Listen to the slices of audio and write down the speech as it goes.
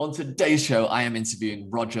On today's show, I am interviewing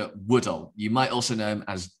Roger Woodall. You might also know him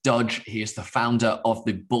as Dodge. He is the founder of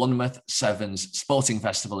the Bournemouth Sevens Sporting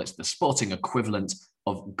Festival. It's the sporting equivalent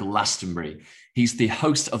of Glastonbury. He's the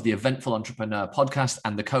host of the Eventful Entrepreneur podcast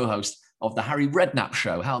and the co-host of the Harry Redknapp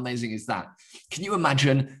Show. How amazing is that? Can you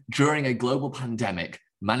imagine during a global pandemic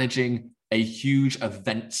managing a huge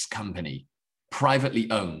events company, privately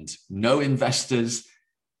owned, no investors?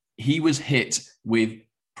 He was hit with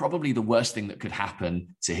probably the worst thing that could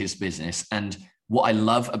happen to his business. And what I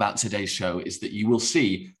love about today's show is that you will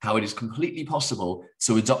see how it is completely possible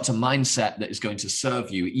to adopt a mindset that is going to serve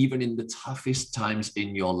you even in the toughest times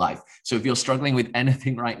in your life. So if you're struggling with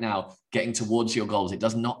anything right now, getting towards your goals, it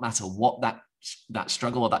does not matter what that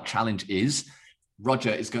struggle or that challenge is.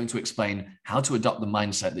 Roger is going to explain how to adopt the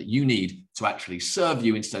mindset that you need to actually serve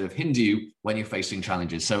you instead of hinder you when you're facing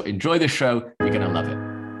challenges. So enjoy the show. You're going to love it.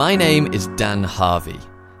 My name is Dan Harvey.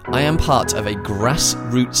 I am part of a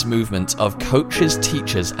grassroots movement of coaches,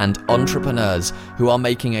 teachers, and entrepreneurs who are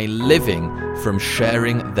making a living from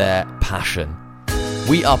sharing their passion.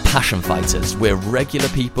 We are passion fighters. We're regular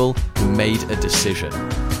people who made a decision.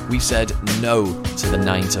 We said no to the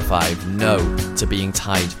 9 to 5, no to being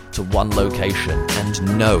tied to one location,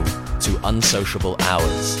 and no to unsociable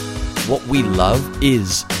hours. What we love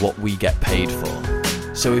is what we get paid for.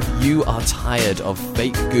 So if you are tired of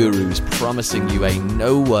fake gurus promising you a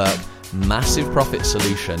no-work, massive profit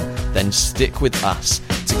solution, then stick with us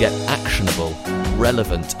to get actionable,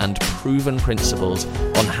 relevant, and proven principles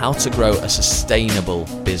on how to grow a sustainable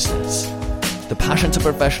business. The Passion to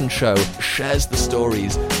Profession show shares the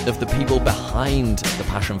stories of the people behind the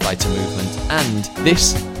Passion Fighter movement, and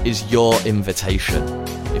this is your invitation.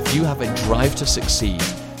 If you have a drive to succeed,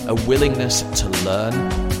 a willingness to learn,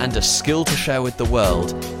 and a skill to share with the world,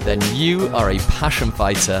 then you are a passion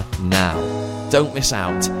fighter now. Don't miss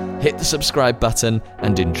out. Hit the subscribe button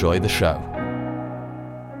and enjoy the show.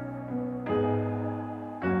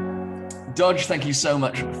 Dodge, thank you so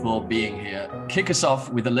much for being here. Kick us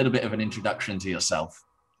off with a little bit of an introduction to yourself.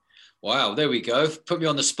 Wow, there we go. Put me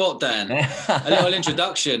on the spot, Dan. A little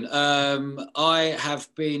introduction. I have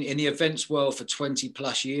been in the events world for 20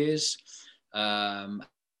 plus years.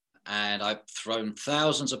 And I've thrown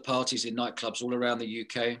thousands of parties in nightclubs all around the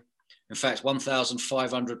UK. In fact,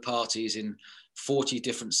 1,500 parties in 40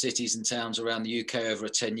 different cities and towns around the UK over a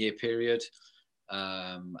 10-year period.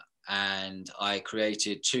 And I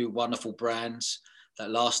created 2 wonderful brands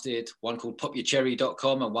that lasted, one called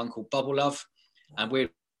popyourcherry.com and one called Bubble Love. And we're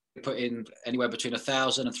putting anywhere between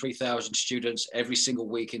 1,000 and 3,000 students every single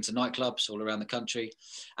week into nightclubs all around the country.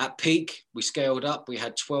 At peak, we scaled up. We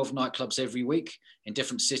had 12 nightclubs every week in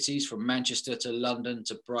different cities, from Manchester to London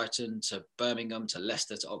to Brighton to Birmingham to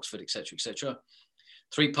Leicester to Oxford, etc., etc.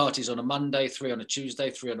 3 parties on a Monday, 3 on a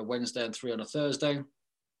Tuesday, 3 on a Wednesday, and 3 on a Thursday.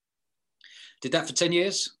 Did that for 10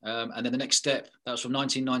 years. And then the next step, that was from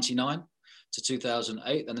 1999 to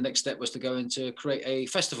 2008. And the next step was to go into create a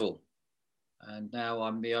festival. And now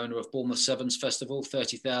I'm the owner of Bournemouth Sevens Festival,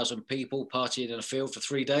 30,000 people partying in a field for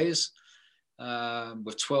 3 days,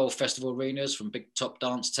 with 12 festival arenas, from big top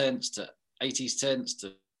dance tents to 80s tents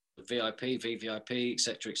to VIP, VVIP,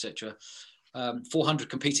 etc., etc. 400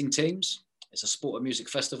 competing teams. It's a sport and music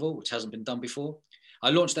festival, which hasn't been done before.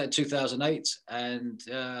 I launched that in 2008, and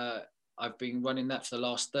I've been running that for the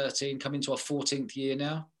last 13, coming to our 14th year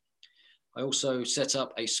now. I also set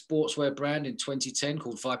up a sportswear brand in 2010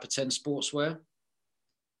 called Viper 10 Sportswear.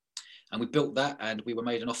 And we built that, and we were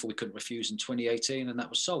made an offer we couldn't refuse in 2018, and that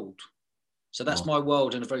was sold. So that's my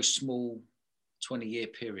world in a very small 20-year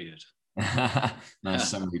period. Nice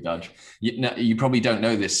summary, Dodge. You probably don't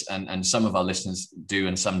know this, and some of our listeners do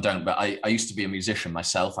and some don't, but I used to be a musician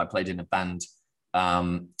myself. I played in a band,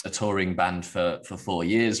 a touring band for 4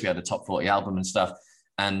 years. We had a top 40 album and stuff.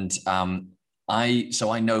 And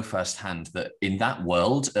I know firsthand that in that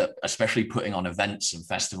world, especially putting on events and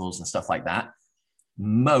festivals and stuff like that,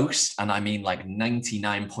 most, and I mean like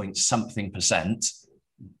 99 point something percent,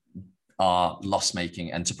 are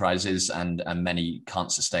loss-making enterprises, and many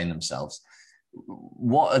can't sustain themselves.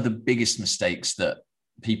 What are the biggest mistakes that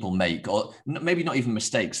people make, or maybe not even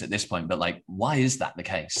mistakes at this point, but like, why is that the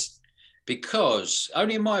case? Because,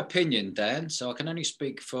 only in my opinion, Dan, so I can only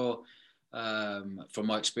speak from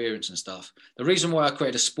my experience and stuff. The reason why I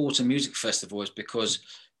created a sport and music festival is because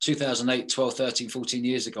 2008, 12, 13, 14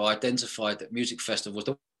 years ago, I identified that music festivals,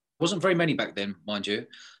 there wasn't very many back then, mind you.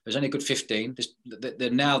 There's only a good 15.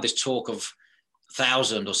 There's now this talk of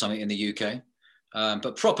 1,000 or something in the UK.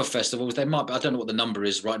 But proper festivals, they might be, I don't know what the number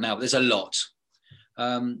is right now, but there's a lot.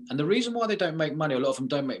 And the reason why they don't make money, a lot of them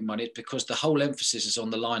don't make money, is because the whole emphasis is on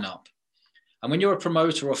the lineup. And when you're a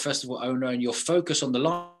promoter or a festival owner and you're focused on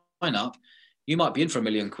the lineup, you might be in for £1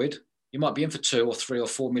 million. You might be in for 2 or 3 or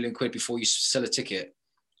 4 million quid before you sell a ticket.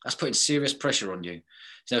 That's putting serious pressure on you.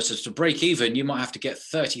 So to break even, you might have to get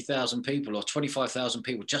 30,000 people or 25,000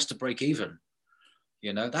 people just to break even.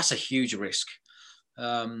 You know, that's a huge risk.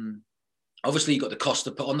 Obviously, you've got the cost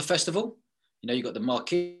to put on the festival. You know, you've got the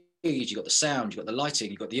marquees, you've got the sound, you've got the lighting,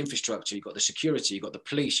 you've got the infrastructure, you've got the security, you've got the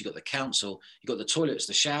police, you've got the council, you've got the toilets,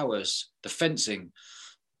 the showers, the fencing,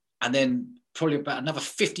 and then probably about another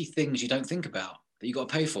 50 things you don't think about that you've got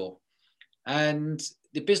to pay for. And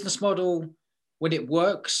the business model, when it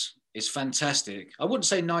works, is fantastic. I wouldn't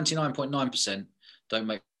say 99.9% don't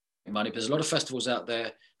make money, but there's a lot of festivals out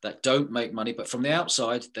there that don't make money, but from the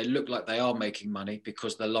outside, they look like they are making money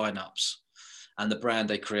because the lineups and the brand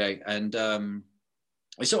they create. And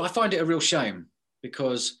so I find it a real shame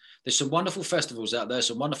because there's some wonderful festivals out there,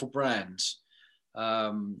 some wonderful brands.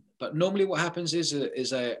 But normally what happens is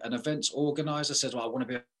an events organizer says, well, I want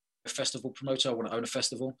to be a festival promoter, I want to own a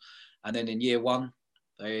festival. And then in year one,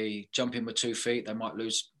 they jump in with 2 feet. They might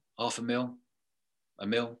lose $500,000, $1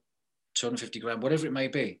 million, 250 grand, whatever it may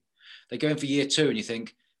be. They go in for year 2 and you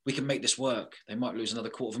think, we can make this work. They might lose another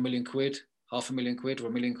 £250,000, £500,000 or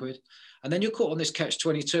 £1 million. And then you're caught on this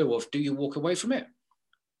catch-22 of, do you walk away from it?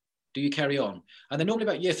 Do you carry on? And then normally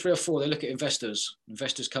about year 3 or 4, they look at investors.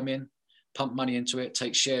 Investors come in, pump money into it,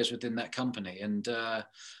 take shares within that company. And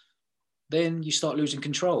then you start losing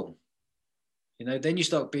control. You know, then you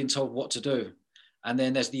start being told what to do. And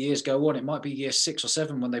then as the years go on, it might be year 6 or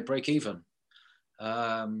 7 when they break even.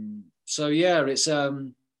 So yeah, it's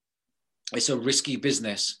a risky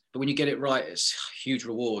business, but when you get it right, it's huge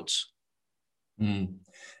rewards.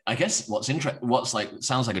 I guess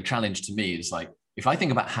sounds like a challenge to me is like, if I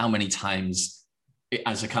think about how many times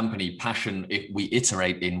as a company, Passion, if we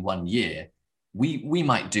iterate in 1 year, we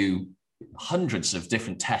might do hundreds of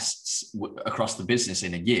different tests across the business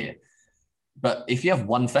in a year. But if you have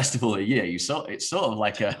one festival a year, it's sort of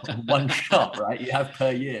like a one shot, right? You have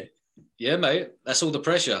per year. Yeah, mate, that's all the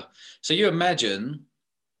pressure. So you imagine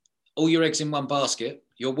all your eggs in one basket.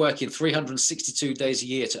 You're working 362 days a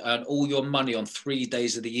year to earn all your money on 3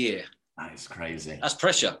 days of the year. That is crazy. That's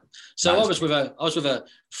pressure. So I was with a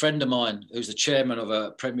friend of mine who's the chairman of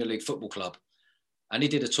a Premier League football club, and he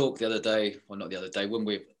did a talk the other day. Well, not the other day, when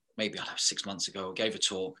maybe 6 months ago, gave a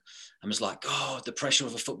talk and was like, God, the pressure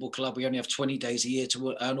of a football club. We only have 20 days a year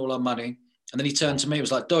to earn all our money. And then he turned to me and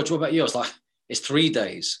was like, Dodge, what about you? I was like, it's 3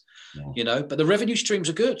 days, you know, but the revenue streams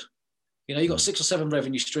are good. You know, you've got 6 or 7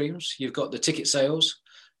 revenue streams. You've got the ticket sales.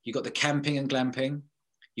 You've got the camping and glamping.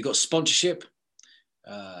 You've got sponsorship.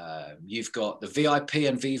 You've got the VIP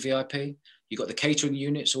and VVIP. You've got the catering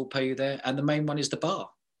units all pay you there. And the main one is the bar.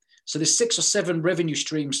 So there's 6 or 7 revenue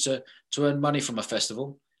streams to earn money from a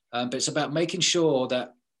festival. But it's about making sure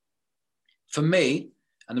that, for me,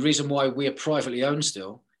 and the reason why we are privately owned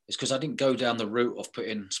still, is because I didn't go down the route of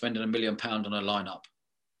spending £1 million on a lineup.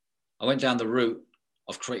 I went down the route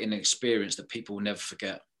of creating an experience that people will never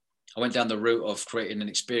forget. I went down the route of creating an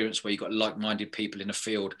experience where you've got like-minded people in a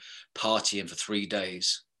field partying for 3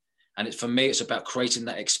 days. And for me, it's about creating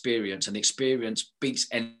that experience, and the experience beats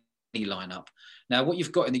any lineup. Now, what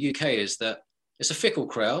you've got in the UK is that it's a fickle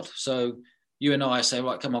crowd. So you and I say,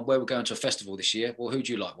 right, come on, where we're going to a festival this year. Well, who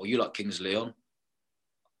do you like? Well, you like Kings of Leon.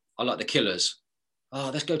 I like the Killers. Oh,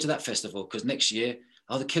 let's go to that festival because next year,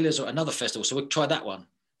 the Killers are another festival. So we'll try that one.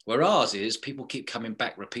 Where ours is people keep coming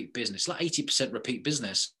back, repeat business, like 80% repeat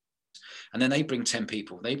business. And then they bring 10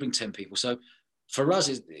 people. So for us,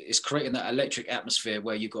 it's creating that electric atmosphere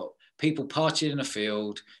where you've got people partying in a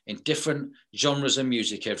field in different genres of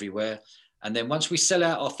music everywhere. And then once we sell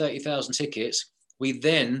out our 30,000 tickets, we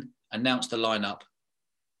then announce the lineup,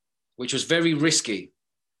 which was very risky,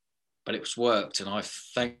 but it's worked. And I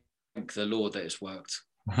thank the Lord that it's worked.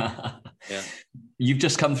 Yeah. You've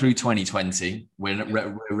just come through 2020.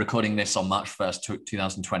 We're recording this on March 1st,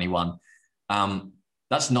 2021.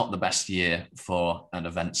 That's not the best year for an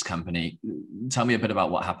events company. Tell me a bit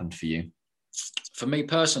about what happened for you. For me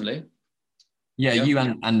personally? Yeah, you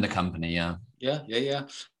and the company, yeah. Yeah.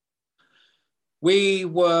 We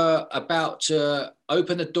were about to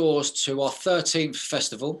open the doors to our 13th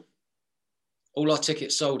festival. All our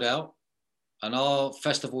tickets sold out. And our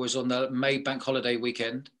festival is on the May bank holiday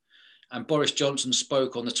weekend. And Boris Johnson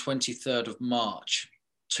spoke on the 23rd of March,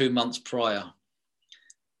 2 months prior.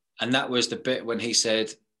 And that was the bit when he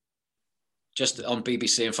said, just on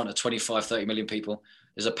BBC in front of 25, 30 million people,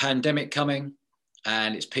 there's a pandemic coming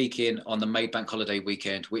and it's peaking on the May bank holiday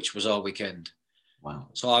weekend, which was our weekend. Wow.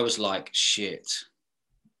 So I was like, shit,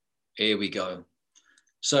 here we go.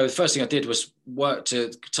 So the first thing I did was work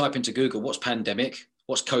to type into Google, what's pandemic,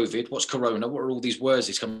 what's COVID, what's Corona, what are all these words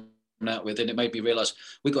he's coming out with? And it made me realize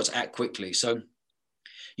we've got to act quickly. So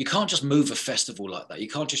you can't just move a festival like that. You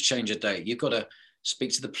can't just change a date. You've got to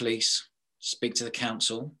speak to the police, speak to the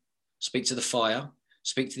council, speak to the fire,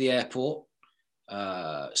 speak to the airport,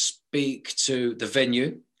 speak to the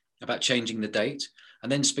venue about changing the date,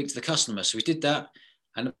 and then speak to the customer. So we did that.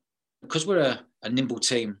 And because we're a nimble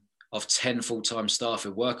team of 10 full-time staff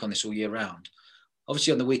who work on this all year round,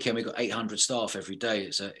 obviously on the weekend, we've got 800 staff every day.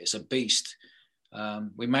 It's a beast.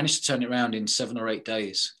 We managed to turn it around in 7 or 8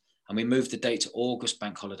 days. And we moved the date to August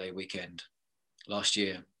bank holiday weekend last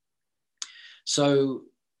year. So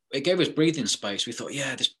it gave us breathing space. We thought,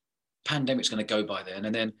 yeah, this pandemic's going to go by then.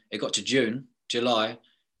 And then it got to June, July,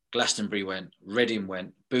 Glastonbury went, Reading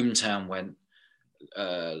went, Boomtown went,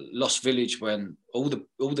 Lost Village went, all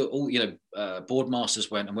Boardmasters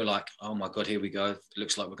went, and we're like, oh my God, here we go. It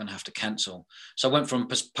looks like we're going to have to cancel. So I went from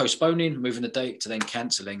postponing, moving the date, to then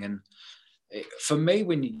cancelling. And for me,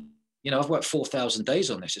 when I've worked 4,000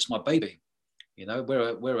 days on this, it's my baby.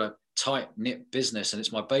 We're a tight knit business, and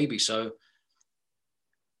it's my baby. So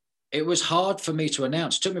it was hard for me to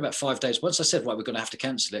announce. It took me about 5 days. Once I said, right, we're going to have to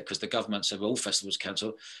cancel it because the government said, well, all festivals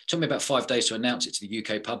cancel. It took me about 5 days to announce it to the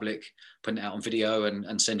UK public, putting it out on video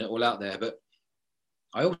and send it all out there. But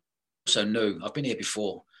I also knew, I've been here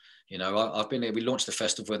before. I've been here. We launched the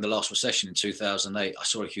festival in the last recession in 2008. I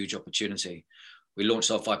saw a huge opportunity. We launched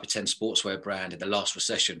our Viper 10 sportswear brand in the last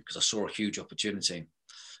recession because I saw a huge opportunity.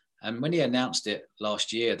 And when he announced it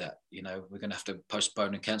last year that, we're going to have to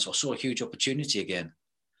postpone and cancel, I saw a huge opportunity again.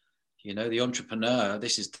 The entrepreneur,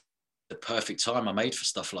 this is the perfect time I made for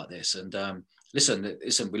stuff like this. And listen,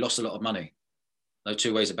 we lost a lot of money. No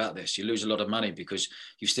two ways about this. You lose a lot of money because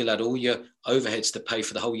you've still had all your overheads to pay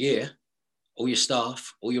for the whole year, all your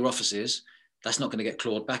staff, all your offices. That's not going to get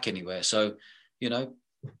clawed back anywhere. So,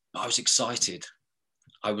 I was excited.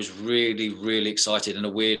 I was really, really excited in a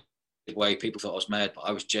weird way. People thought I was mad, but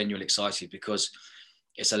I was genuinely excited because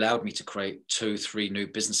it's allowed me to create 2-3 new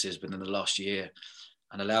businesses within the last year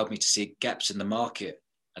and allowed me to see gaps in the market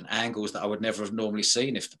and angles that I would never have normally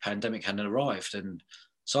seen if the pandemic hadn't arrived. And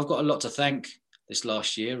so I've got a lot to thank this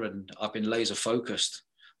last year, and I've been laser focused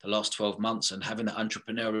the last 12 months and having that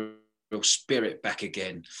entrepreneurial spirit back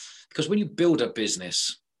again. Because when you build a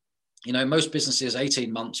business, most businesses,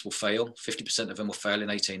 18 months will fail. 50% of them will fail in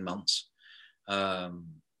 18 months.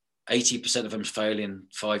 80% of them fail in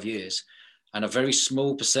 5 years. And a very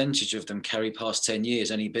small percentage of them carry past 10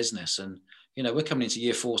 years, any business. And, we're coming into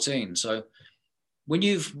year 14. So when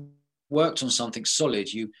you've worked on something solid,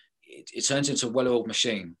 it turns into a well-oiled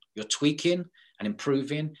machine. You're tweaking and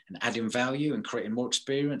improving and adding value and creating more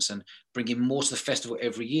experience and bringing more to the festival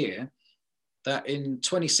every year. That in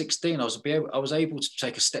 2016, I was able to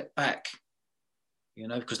take a step back,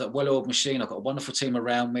 because that well-oiled machine, I've got a wonderful team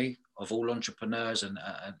around me of all entrepreneurs and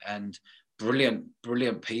brilliant,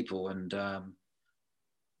 brilliant people. And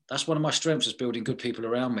that's one of my strengths, is building good people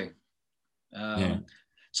around me.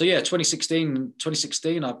 So yeah, 2016,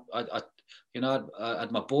 I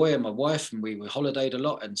had my boy and my wife, and we holidayed a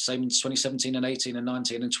lot. And same in 2017 and 18 and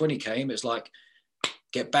 19 and 20 came. It's like,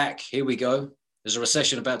 get back, here we go. There's a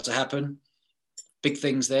recession about to happen. Big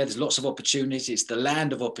things there. There's lots of opportunity. It's the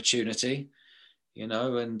land of opportunity,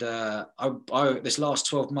 and this last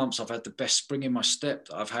 12 months, I've had the best spring in my step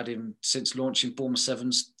that I've had since launching Bournemouth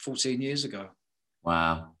Sevens 14 years ago.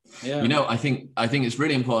 Wow. Yeah. I think it's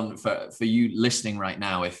really important for you listening right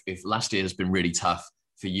now, if last year has been really tough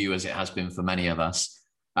for you, as it has been for many of us,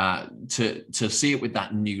 to see it with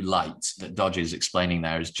that new light that Dodge is explaining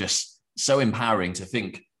there is just so empowering to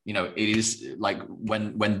think. It is like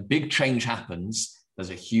when big change happens, there's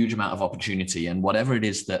a huge amount of opportunity, and whatever it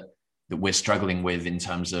is that we're struggling with in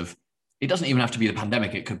terms of, it doesn't even have to be the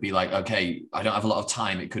pandemic. It could be like, okay, I don't have a lot of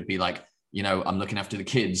time. It could be like, I'm looking after the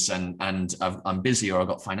kids and I'm busy, or I've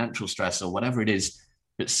got financial stress, or whatever it is.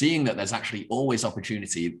 But seeing that there's actually always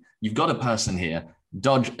opportunity. You've got a person here,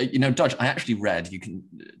 Dodge. Dodge, I actually read, you can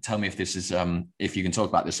tell me if this is, if you can talk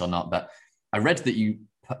about this or not, but I read that you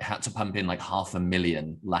had to pump in like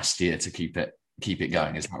 500,000 last year to keep it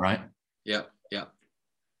going. Is that right? Yeah.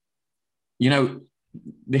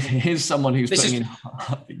 Here's someone who's putting in.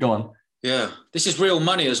 Go on. Yeah, this is real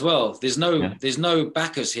money as well. There's no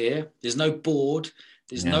backers here. There's no board.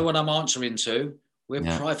 There's no one I'm answering to. We're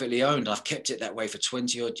privately owned. I've kept it that way for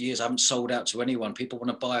 20 odd years. I haven't sold out to anyone. People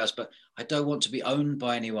want to buy us, but I don't want to be owned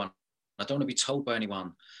by anyone. I don't want to be told by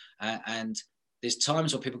anyone. And there's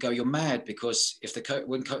times where people go, you're mad, because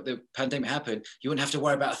when the pandemic happened, you wouldn't have to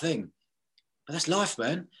worry about a thing. But that's life,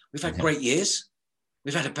 man. We've had great years.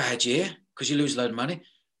 We've had a bad year. because you lose a load of money.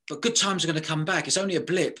 But good times are going to come back. It's only a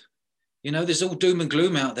blip. You know, there's all doom and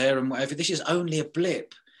gloom out there and whatever. This is only a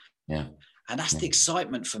blip. Yeah. And that's the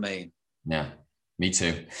excitement for me. Yeah, me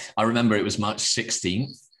too. I remember it was March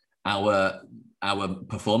 16th. Our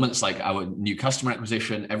performance, like our new customer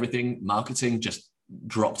acquisition, everything, marketing just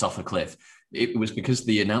dropped off a cliff. It was because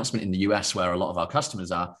the announcement in the US, where a lot of our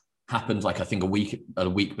customers are, happened like I think a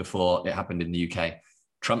week before it happened in the UK.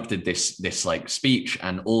 Trump did this like speech,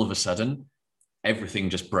 and all of a sudden, everything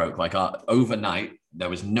just broke. Like overnight, there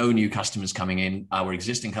was no new customers coming in. Our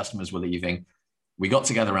existing customers were leaving. We got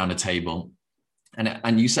together around a table,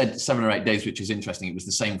 and you said 7 or 8 days, which is interesting. It was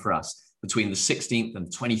the same for us. Between the 16th and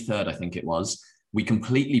the 23rd, I think it was, we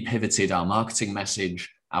completely pivoted our marketing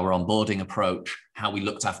message, our onboarding approach, how we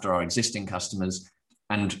looked after our existing customers.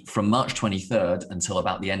 And from March 23rd until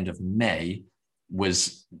about the end of May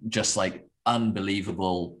was just like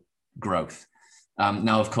unbelievable growth.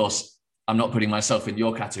 Now, of course, I'm not putting myself in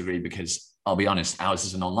your category because I'll be honest, ours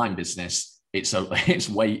is an online business. It's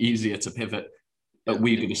way easier to pivot, but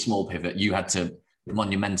we did a small pivot. You had to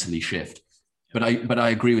monumentally shift. But I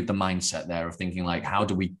agree with the mindset there of thinking like, how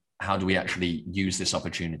do we actually use this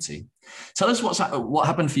opportunity? Tell us what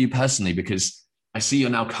happened for you personally, because I see you're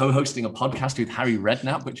now co-hosting a podcast with Harry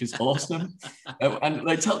Redknapp, which is awesome. And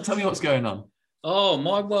like, tell me what's going on. Oh,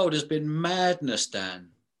 my world has been madness, Dan.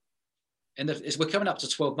 And we're coming up to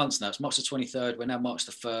 12 months now. It's March the 23rd. We're now March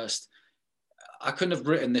the 1st. I couldn't have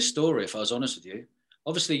written this story if I was honest with you.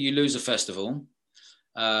 Obviously, you lose a festival.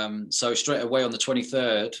 So straight away on the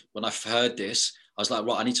 23rd, when I heard this, I was like,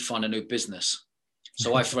 right, I need to find a new business.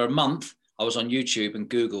 So for a month, I was on YouTube and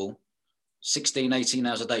Google 16, 18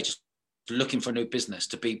 hours a day, just looking for a new business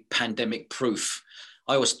to be pandemic proof.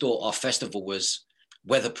 I always thought our festival was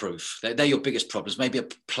weatherproof. They're your biggest problems. Maybe a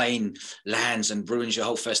plane lands and ruins your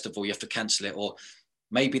whole festival. You have to cancel it. Or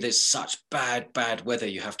maybe there's such bad weather,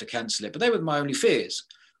 you have to cancel it. But they were my only fears.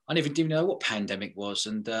 I didn't even know what pandemic was.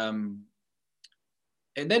 And then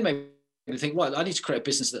made me think, well, I need to create a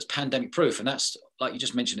business that's pandemic proof. And that's, like you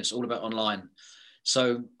just mentioned, it's all about online.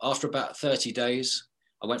 So after about 30 days,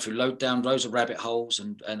 I went through rows of rabbit holes,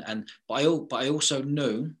 but I also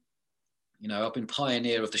knew, you know, I've been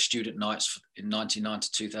pioneer of the student nights in 1999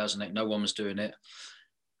 to 2008. No one was doing it.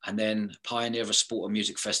 And then pioneer of a sport and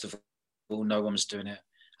music festival. No one was doing it.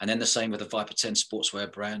 And then the same with the Viper 10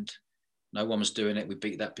 sportswear brand. No one was doing it. We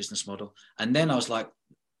beat that business model. And then I was like,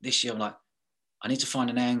 this year, I'm like, I need to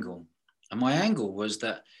find an angle. And my angle was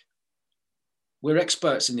that we're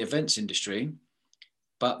experts in the events industry,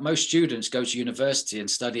 but most students go to university and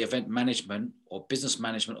study event management or business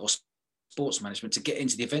management or sports management to get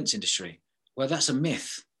into the events industry. Well, that's a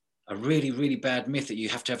myth, a really, really bad myth that you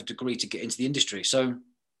have to have a degree to get into the industry. So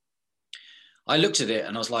I looked at it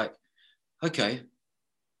and I was like, okay,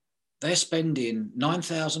 they're spending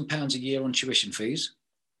 £9,000 a year on tuition fees,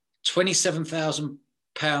 £27,000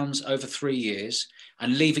 over 3 years,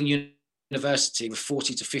 and leaving university with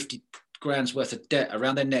 40 to 50 grand's worth of debt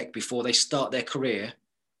around their neck before they start their career.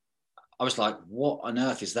 I was like, what on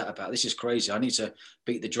earth is that about? This is crazy. I need to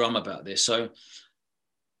beat the drum about this. So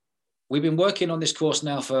we've been working on this course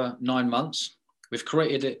now for 9 months. We've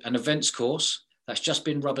created an events course that's just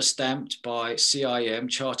been rubber stamped by CIM,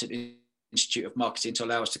 Chartered Institute of Marketing, to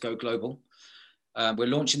allow us to go global. We're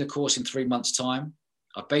launching the course in 3 months' time.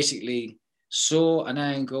 I basically saw an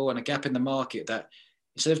angle and a gap in the market that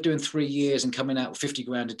instead of doing 3 years and coming out with 50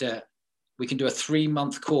 grand of debt, we can do a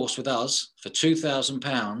 3-month course with us for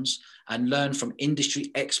 £2,000 and learn from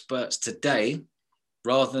industry experts today,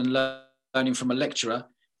 rather than learning from a lecturer,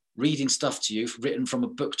 reading stuff to you written from a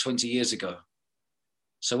book 20 years ago.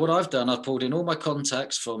 So what I've done, I've pulled in all my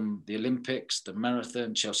contacts from the Olympics, the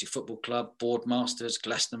Marathon, Chelsea Football Club, Boardmasters,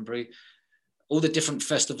 Glastonbury, all the different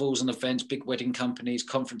festivals and events, big wedding companies,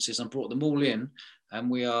 conferences, and brought them all in. And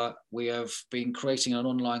we have been creating an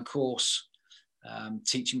online course,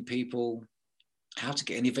 teaching people how to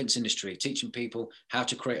get in the events industry, teaching people how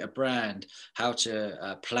to create a brand, how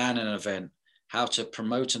to plan an event, how to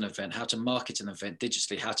promote an event, how to market an event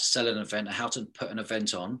digitally, how to sell an event, and how to put an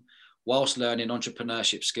event on, whilst learning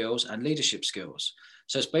entrepreneurship skills and leadership skills.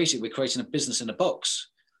 So it's basically we're creating a business in a box.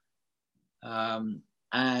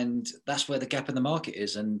 And that's where the gap in the market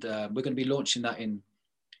is. And we're going to be launching that in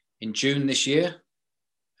June this year.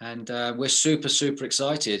 And we're super, super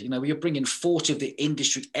excited. You know, we're bringing 40 of the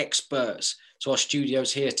industry experts to our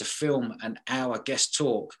studios here to film an hour guest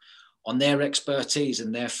talk on their expertise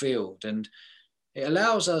in their field. And it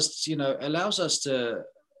allows us, you know, it allows us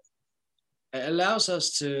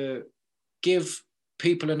to give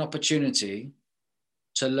people an opportunity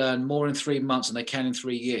to learn more in 3 months than they can in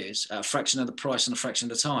 3 years at a fraction of the price and a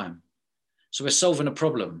fraction of the time. So we're solving a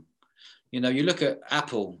problem. You know, you look at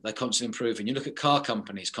Apple, they're constantly improving. You look at car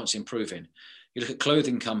companies, constantly improving. You look at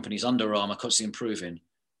clothing companies, Under Armour, constantly improving.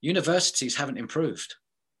 Universities haven't improved.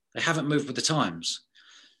 They haven't moved with the times.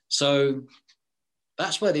 So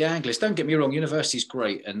that's where the angle is. Don't get me wrong, university is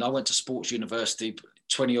great. And I went to sports university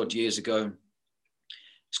 20 odd years ago.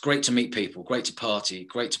 It's great to meet people, great to party,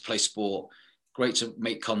 great to play sport, great to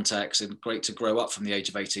make contacts, and great to grow up from the age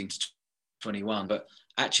of 18 to 21. But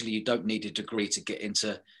actually, you don't need a degree to get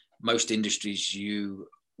into most industries you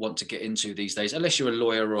want to get into these days, unless you're a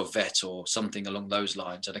lawyer or a vet or something along those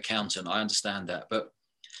lines, an accountant. I understand that. But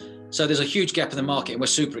so there's a huge gap in the market, and we're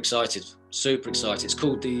super excited, super excited. It's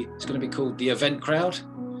going to be called the Event Crowd.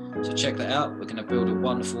 So check that out. We're going to build a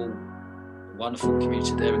wonderful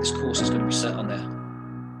community there, and this course is going to be set on there.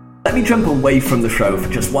 Let me jump away from the show for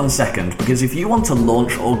just 1 second, because if you want to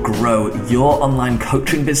launch or grow your online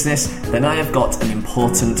coaching business, then I have got an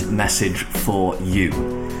important message for you.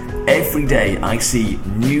 Every day I see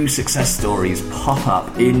new success stories pop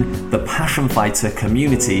up in the Passion Fighter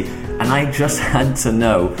community, and I just had to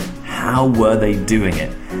know, how were they doing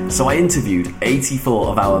it? So I interviewed 84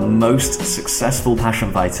 of our most successful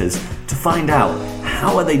Passion Fighters to find out,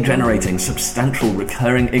 how are they generating substantial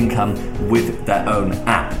recurring income with their own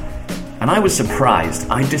app? And I was surprised.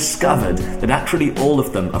 I discovered that actually all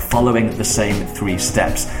of them are following the same 3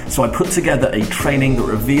 steps. So I put together a training that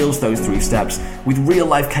reveals those 3 steps with real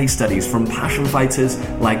life case studies from passion fighters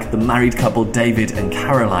like the married couple David and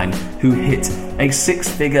Caroline, who hit a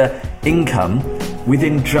 6-figure income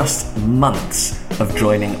within just months of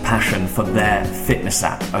joining Passion for their fitness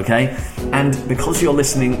app, okay? And because you're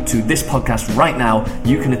listening to this podcast right now,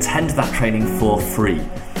 you can attend that training for free.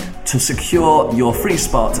 To secure your free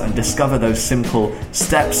spot and discover those simple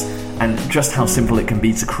steps and just how simple it can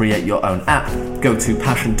be to create your own app, go to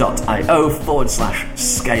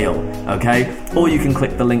passion.io/scale, okay? Or you can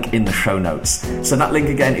click the link in the show notes. So that link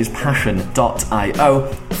again is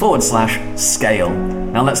passion.io/scale.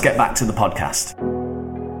 Now let's get back to the podcast.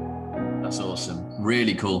 That's awesome.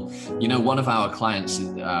 Really cool. You know, one of our clients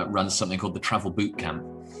runs something called the Travel Bootcamp.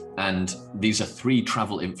 And these are 3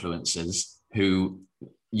 travel influencers who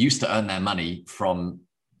used to earn their money from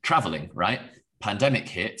traveling, right? Pandemic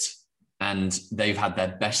hit and they've had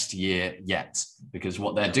their best year yet, because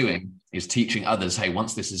what they're doing is teaching others, hey,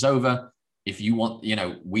 once this is over, if you want, you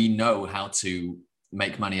know, we know how to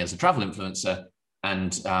make money as a travel influencer.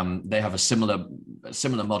 And they have a similar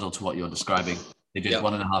model to what you're describing. They did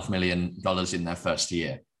 $1.5 million in their first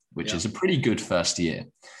year, which is a pretty good first year.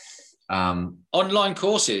 Online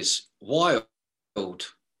courses, wild.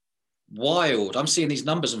 I'm seeing these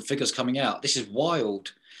numbers and figures coming out. This is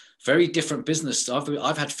wild. Very different business.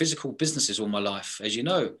 I've had physical businesses all my life, as you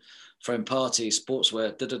know, throwing parties,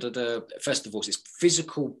 sportswear, festivals. It's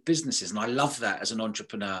physical businesses, and I love that as an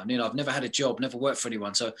entrepreneur. You know, I've never had a job, never worked for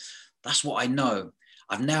anyone, so that's what I know.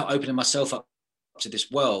 I'm now opening myself up to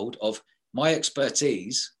this world of my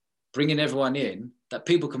expertise, bringing everyone in, that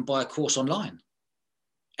people can buy a course online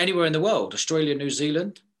anywhere in the world: Australia, New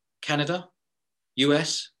Zealand, Canada,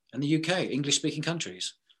 US, and the UK, English-speaking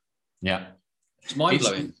countries. Yeah, it's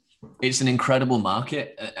mind-blowing. It's an incredible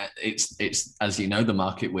market. It's as you know, the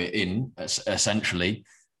market we're in, essentially.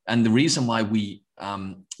 And the reason why we,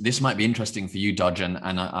 this might be interesting for you, Dodge, and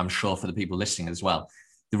I'm sure for the people listening as well.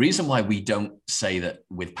 The reason why we don't say that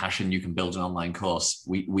with Passion you can build an online course,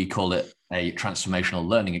 we call it a transformational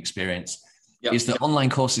learning experience, is that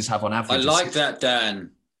online courses have on average... I like that,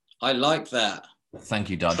 Dan. I like that.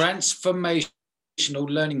 Thank you, Dodge. Transformational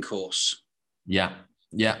learning course. Yeah.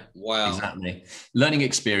 Wow. Exactly. Learning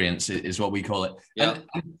experience is what we call it. Yeah.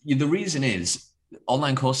 And the reason is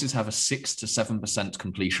online courses have a 6 to 7%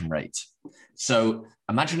 completion rate. So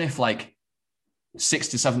imagine if like 6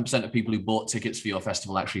 to 7% of people who bought tickets for your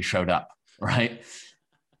festival actually showed up, right?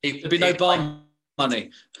 There'd be no bar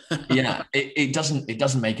money. Yeah, it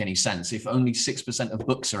doesn't make any sense. If only 6% of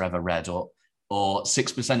books are ever read, or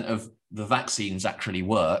 6% of the vaccines actually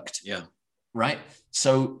worked. Yeah. Right.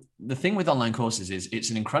 So the thing with online courses is it's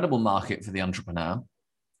an incredible market for the entrepreneur,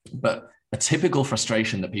 but a typical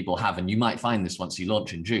frustration that people have, and you might find this once you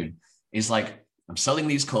launch in June, is like, I'm selling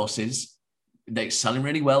these courses, they're selling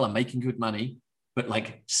really well, I'm making good money, but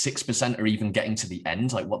like 6% are even getting to the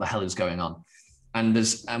end. Like, what the hell is going on? And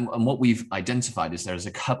and what we've identified is there's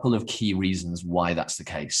a couple of key reasons why that's the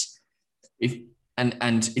case.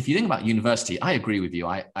 And if you think about university, I agree with you.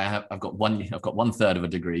 I've got 1/3 of a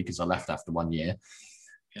degree because I left after 1 year.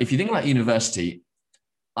 Yeah. If you think about university,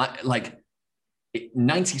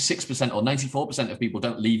 96% or 94% of people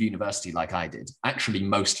don't leave university like I did. Actually,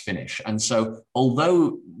 most finish. And so,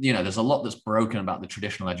 although, you know, there's a lot that's broken about the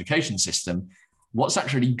traditional education system, what's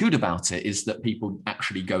actually good about it is that people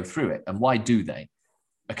actually go through it. And why do they?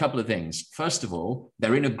 A couple of things. First of all,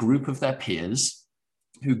 they're in a group of their peers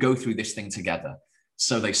who go through this thing together.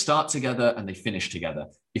 So they start together and they finish together.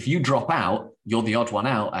 If you drop out, you're the odd one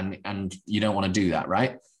out, and you don't want to do that,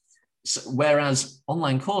 right? So, whereas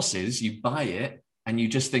online courses, you buy it and you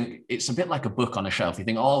just think it's a bit like a book on a shelf. You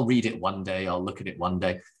think, oh, I'll read it one day, I'll look at it one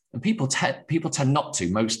day. And people tend not to.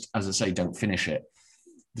 Most, as I say, don't finish it.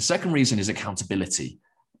 The second reason is accountability.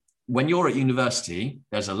 When you're at university,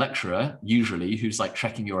 there's a lecturer usually who's like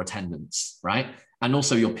checking your attendance, right? And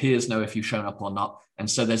also your peers know if you've shown up or not. And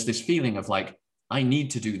so there's this feeling of like, I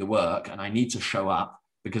need to do the work and I need to show up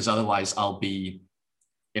because otherwise I'll be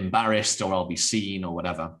embarrassed or I'll be seen or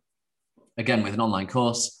whatever. Again, with an online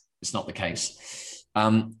course, it's not the case.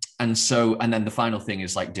 And then the final thing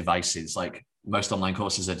is like devices. Like most online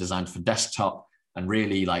courses are designed for desktop, and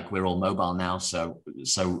really like we're all mobile now. So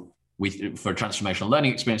we, for transformational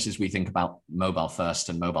learning experiences, we think about mobile first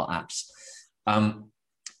and mobile apps.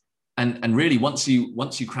 And really, once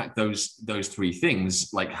you crack those three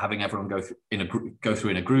things, like having everyone go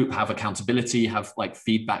through in a group, have accountability, have like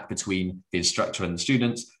feedback between the instructor and the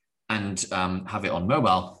students, and have it on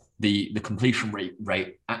mobile, the completion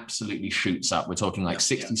rate absolutely shoots up. We're talking like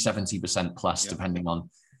 60-70% plus, depending on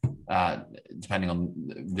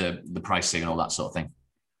the pricing and all that sort of thing.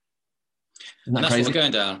 And that's what we're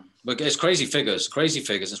going down. It's crazy figures.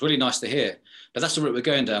 It's really nice to hear. But that's the route we're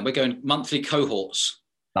going down. We're going monthly cohorts.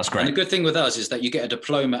 That's great. And the good thing with us is that you get a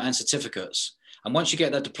diploma and certificates. And once you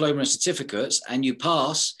get that diploma and certificates and you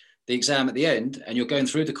pass the exam at the end and you're going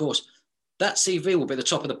through the course, that CV will be at the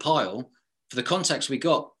top of the pile for the contacts we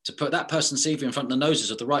got to put that person's CV in front of the noses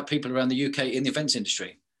of the right people around the UK in the events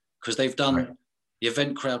industry, because they've done the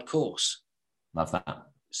Event Crowd course. Love that.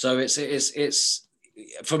 So it's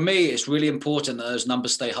for me, it's really important that those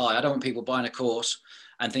numbers stay high. I don't want people buying a course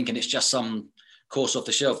and thinking it's just some course off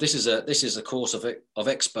the shelf. This is a course of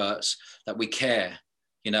experts that we care.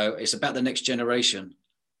 You know, it's about the next generation.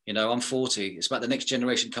 You know, I'm 40. It's about the next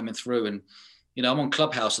generation coming through. And, you know, I'm on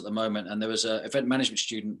Clubhouse at the moment, and there was a event management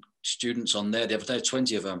students on there the other day,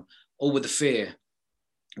 20 of them, all with the fear.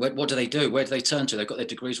 What do they do? Where do they turn to? They've got their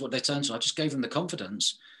degrees. What do they turn to? I just gave them the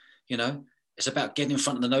confidence. You know, it's about getting in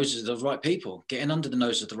front of the noses of the right people, getting under the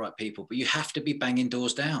noses of the right people. But you have to be banging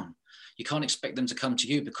doors down. You can't expect them to come to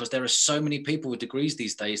you, because there are so many people with degrees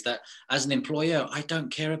these days that, as an employer, I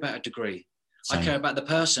don't care about a degree. Same. I care about the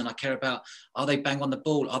person. I care about, are they bang on the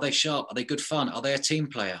ball? Are they sharp? Are they good fun? Are they a team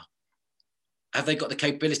player? Have they got the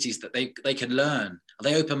capabilities that they can learn? Are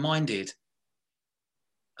they open-minded?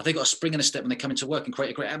 Have they got a spring and a step when they come into work and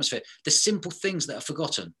create a great atmosphere? The simple things that are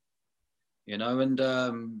forgotten, you know,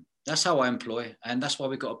 and that's how I employ. And that's why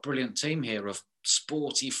we've got a brilliant team here of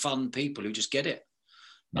sporty, fun people who just get it.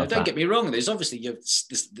 Now, don't get me wrong. There's obviously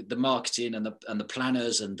the marketing and the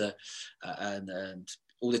planners and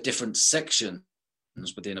all the different sections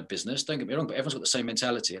within a business. Don't get me wrong, but everyone's got the same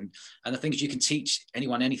mentality. And the thing is, you can teach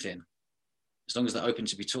anyone anything as long as they're open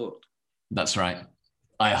to be taught. That's right.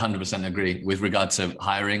 I 100% agree with regard to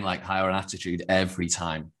hiring. Like, hire an attitude every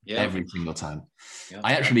time, every single time. Yeah.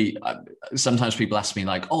 I actually sometimes people ask me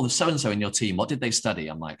like, "Oh, there's so and so in your team. What did they study?"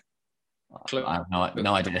 I'm like, I have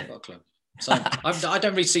no idea. So I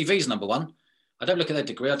don't read CVs, number one. I don't look at their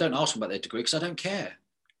degree. I don't ask them about their degree because I don't care.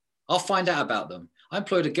 I'll find out about them. I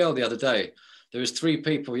employed a girl the other day. There was 3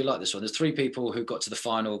 people, you like this one, there's 3 people who got to the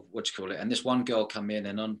final, what do you call it? And this one girl come in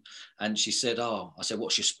and she said, I said,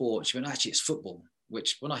 what's your sport? She went, actually, it's football,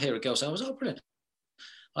 which when I hear a girl say, I was, brilliant.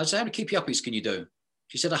 I said, how many keepy uppies can you do?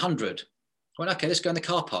 She said, 100. I went, okay, let's go in the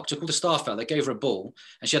car park. Took all the staff out. They gave her a ball,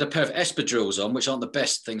 and she had a pair of espadrilles on, which aren't the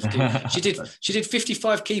best things to do. She did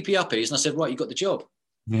 55 keepy uppies, and I said, right, you got the job.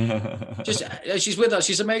 She's with us.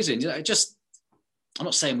 She's amazing. I'm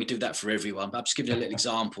not saying we do that for everyone, but I'm just giving you a little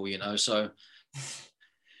example. So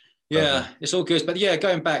yeah, it's all good. But yeah,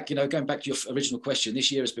 going back to your original question,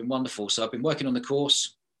 this year has been wonderful. So I've been working on the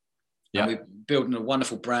course. Yeah. And we're building a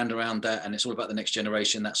wonderful brand around that. And it's all about the next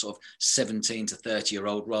generation, that sort of 17 to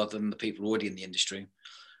 30-year-old, rather than the people already in the industry.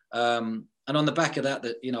 And on the back of that,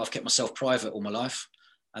 I've kept myself private all my life.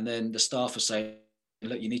 And then the staff are saying,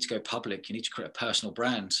 look, you need to go public. You need to create a personal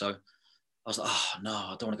brand. So I was like, oh, no,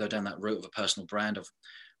 I don't want to go down that route of a personal brand of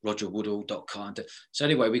rogerwoodall.com. So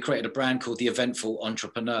anyway, we created a brand called The Eventful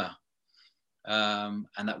Entrepreneur. And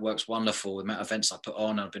that works wonderful. The amount of events I put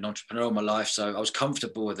on, I've been an entrepreneur all my life, so I was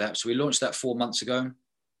comfortable with that. So we launched that 4 months ago,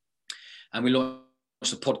 and we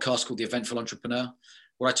launched a podcast called The Eventful Entrepreneur,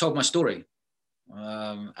 where I told my story.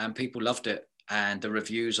 and people loved it. And the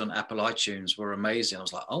reviews on Apple iTunes were amazing. I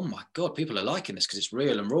was like, oh my God, people are liking this because it's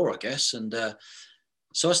real and raw, I guess. And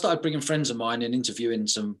so I started bringing friends of mine and interviewing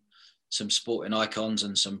some sporting icons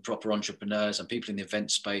and some proper entrepreneurs and people in the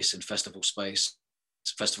event space and festival space,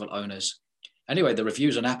 festival owners. Anyway, the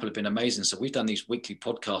reviews on Apple have been amazing. So we've done these weekly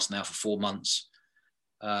podcasts now for 4 months.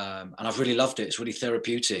 And I've really loved it. It's really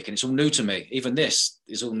therapeutic and it's all new to me. Even this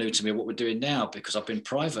is all new to me, what we're doing now, because I've been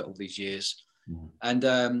private all these years. And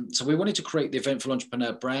so we wanted to create the Eventful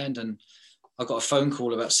Entrepreneur brand. And I got a phone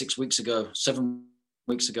call about 7 weeks ago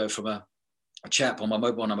from a chap on my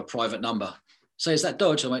mobile number, private number. So is that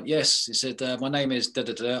Dodge? I went, yes. He said, my name is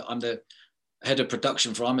da-da-da. I'm the head of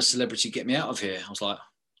production for I'm a Celebrity, Get Me Out of Here. I was like,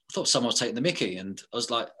 I thought someone was taking the mickey. And I was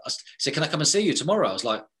like, he said, can I come and see you tomorrow? I was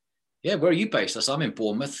like, yeah, where are you based? I said, I'm in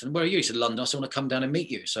Bournemouth. And where are you? He said, London. I said, I want to come down and meet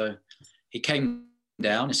you. So he came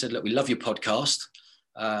down and said, look, we love your podcast.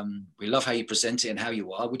 We love how you present it and how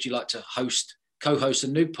you are. Would you like to co-host a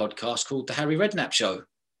new podcast called The Harry Redknapp Show?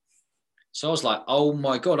 So I was like, oh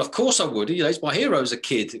my God, of course I would. You know, he's my hero as a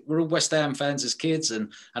kid. We're all West Ham fans as kids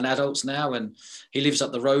and adults now. And he lives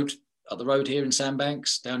up the road here in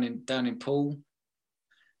Sandbanks, down in Poole.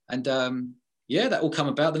 And yeah, that all come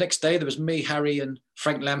about. The next day there was me, Harry and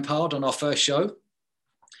Frank Lampard on our first show.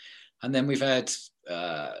 And then we've had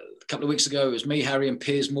a couple of weeks ago, it was me, Harry and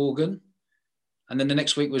Piers Morgan. And then the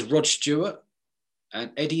next week was Rod Stewart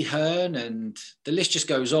and Eddie Hearn, and the list just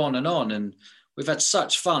goes on. And we've had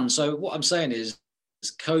such fun. So what I'm saying is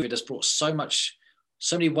COVID has brought so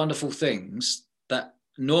many wonderful things that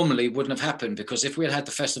normally wouldn't have happened, because if we had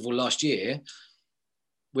the festival last year,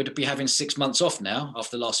 we'd be having 6 months off now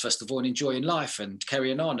after the last festival and enjoying life and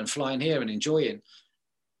carrying on and flying here and enjoying.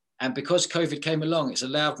 And because COVID came along, it's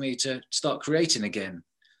allowed me to start creating again,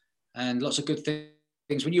 and lots of good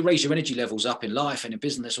things. When you raise your energy levels up in life and in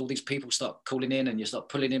business, all these people start calling in and you start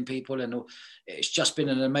pulling in people, and it's just been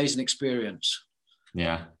an amazing experience.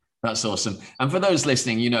 Yeah, that's awesome. And for those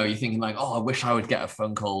listening, you know, you're thinking like, oh, I wish I would get a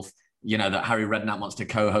phone call, you know, that Harry Redknapp wants to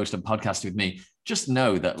co-host a podcast with me. Just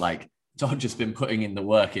know that like Dodge has been putting in the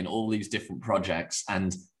work in all these different projects,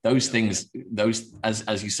 and those things,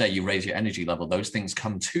 as you say, you raise your energy level. Those things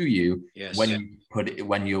come to you when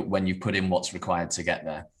you put in what's required to get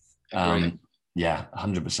there. Yeah,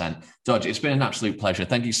 100%. Dodge, it's been an absolute pleasure.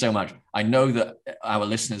 Thank you so much. I know that our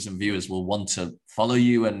listeners and viewers will want to follow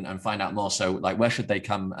you and find out more. So, like, where should they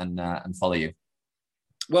come and follow you?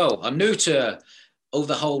 Well, I'm new to all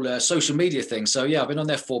the whole social media thing. So, yeah, I've been on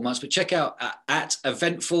there 4 months. But check out at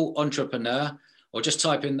Eventful Entrepreneur, or just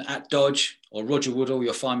type in at Dodge or Roger Woodall.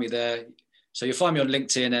 You'll find me there. So you'll find me on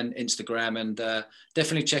LinkedIn and Instagram, and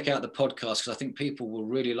definitely check out the podcast, because I think people will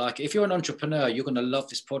really like it. If you're an entrepreneur, you're going to love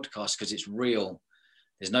this podcast because it's real.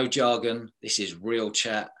 There's no jargon. This is real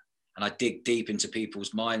chat. And I dig deep into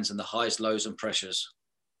people's minds and the highs, lows, and pressures.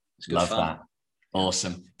 It's good fun. That.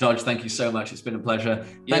 Awesome. Dodge, thank you so much. It's been a pleasure.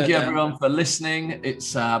 Thank you, everyone, for listening.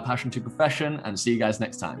 It's Passion to Profession, and see you guys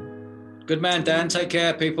next time. Good man, Dan. Take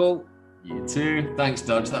care, people. You too. Thanks,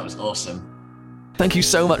 Dodge. That was awesome. Thank you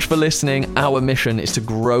so much for listening. Our mission is to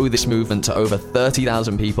grow this movement to over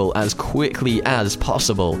 30,000 people as quickly as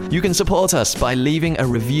possible. You can support us by leaving a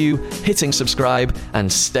review, hitting subscribe,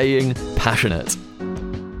 and staying passionate.